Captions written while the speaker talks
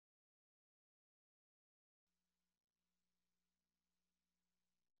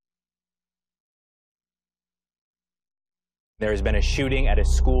There has been a shooting at a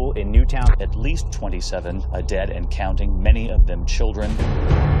school in Newtown. At least 27 dead and counting, many of them children.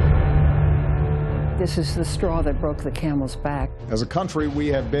 This is the straw that broke the camel's back. As a country, we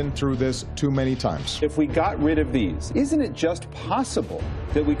have been through this too many times. If we got rid of these, isn't it just possible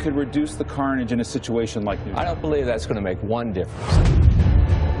that we could reduce the carnage in a situation like Newtown? I don't believe that's going to make one difference.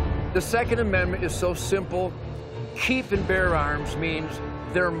 The Second Amendment is so simple. Keep and bear arms means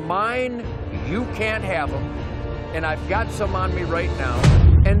they're mine, you can't have them, and I've got some on me right now,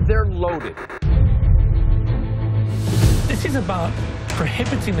 and they're loaded. This is about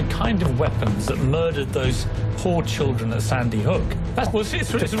prohibiting the kind of weapons that murdered those poor children at Sandy Hook. That's what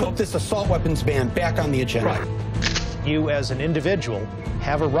it's to put this assault weapons ban back on the agenda. Right. You as an individual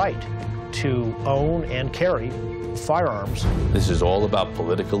have a right to own and carry firearms. This is all about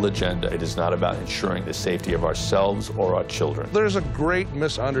political agenda. It is not about ensuring the safety of ourselves or our children. There's a great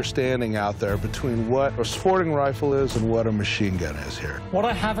misunderstanding out there between what a sporting rifle is and what a machine gun is here. What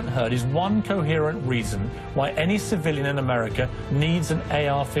I haven't heard is one coherent reason why any civilian in America needs an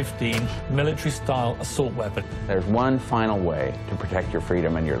AR-15 military-style assault weapon. There's one final way to protect your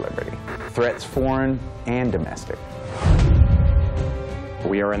freedom and your liberty. Threats foreign and domestic.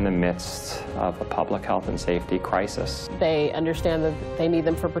 We are in the midst of a public health and safety crisis. They understand that they need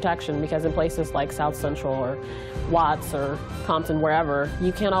them for protection because in places like South Central or Watts or Compton, wherever,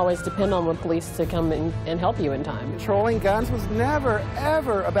 you can't always depend on the police to come and help you in time. Controlling guns was never,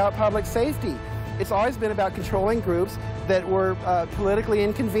 ever about public safety. It's always been about controlling groups that were politically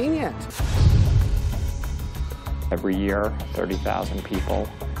inconvenient. Every year, 30,000 people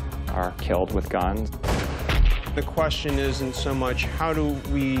are killed with guns. The question isn't so much how do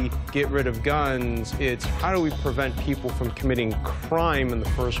we get rid of guns, it's how do we prevent people from committing crime in the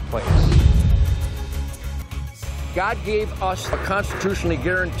first place. God gave us a constitutionally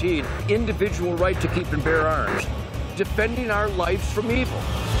guaranteed individual right to keep and bear arms, defending our lives from evil.